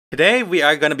Today we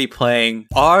are going to be playing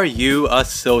Are You a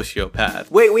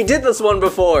Sociopath? Wait, we did this one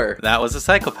before. That was a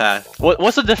psychopath.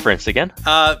 What's the difference again?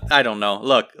 I don't know.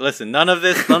 Look, listen, none of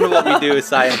what we do is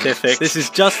scientific. This is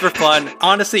just for fun.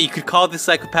 Honestly, you could call this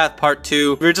Psychopath Part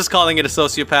 2. We're just calling it a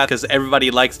sociopath because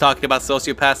everybody likes talking about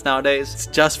sociopaths nowadays. It's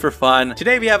just for fun.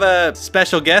 Today we have a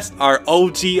special guest, our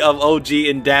OG of OG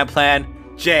in Danplan,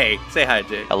 Jay. Say hi,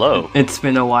 Jay. Hello. It's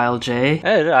been a while, Jay.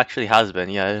 It actually has been.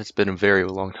 Yeah, it's been a very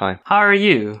long time. How are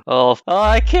you? Oh,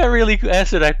 I can't really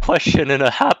answer that question in a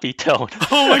happy tone.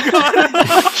 Oh my god.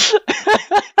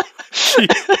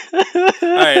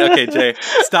 Alright, okay, Jay.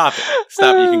 Stop it.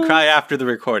 Stop it. You can cry after the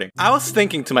recording. I was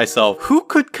thinking to myself, who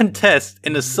could contest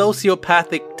in a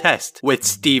sociopathic test with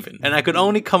Steven? And I could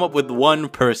only come up with one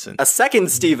person. A second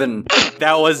Steven.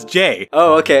 That was Jay.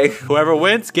 Oh, okay. Whoever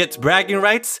wins gets bragging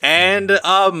rights and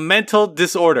a mental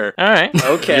disorder. Alright.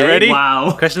 Okay. You ready?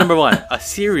 Wow. Question number 1. A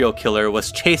serial killer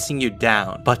was chasing you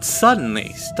down, but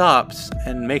suddenly stops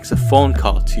and makes a phone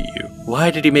call to you.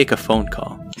 Why did he make a phone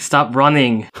call? Stop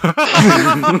running.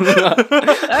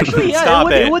 Actually, yeah,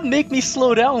 Stop it would make me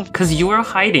slow down. Because you were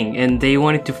hiding and they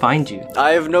wanted to find you.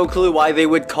 I have no clue why they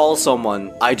would call someone.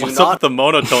 What's up with the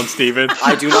monotone, Steven?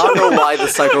 I do not know why the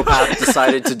psychopath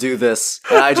decided to do this,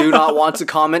 and I do not want to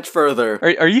comment further.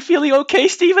 Are you feeling okay,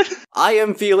 Steven? I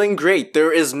am feeling great.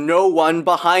 There is no one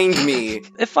behind me.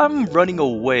 If I'm running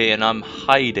away and I'm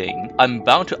hiding, I'm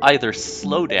bound to either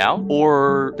slow down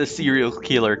or the serial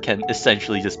killer can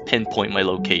essentially just pinpoint my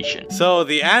location. So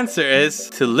the answer is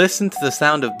to listen to the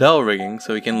sound of bell ringing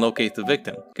so we can locate the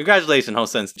victim. Congratulations,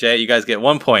 Hosen. Jay, you guys get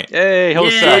 1 point. Hey,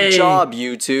 Hosen. Yay. Good job,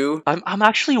 you two. I'm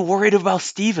actually worried about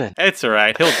Steven. It's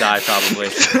alright, he'll die probably.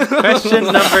 Question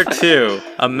number 2.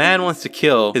 A man wants to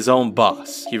kill his own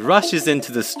boss. He rushes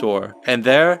into the store, and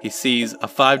there he sees a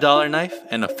 $5 knife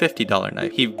and a $50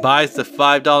 knife. He buys the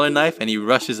 $5 knife and he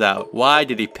rushes out. Why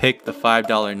did he pick the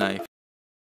 $5 knife?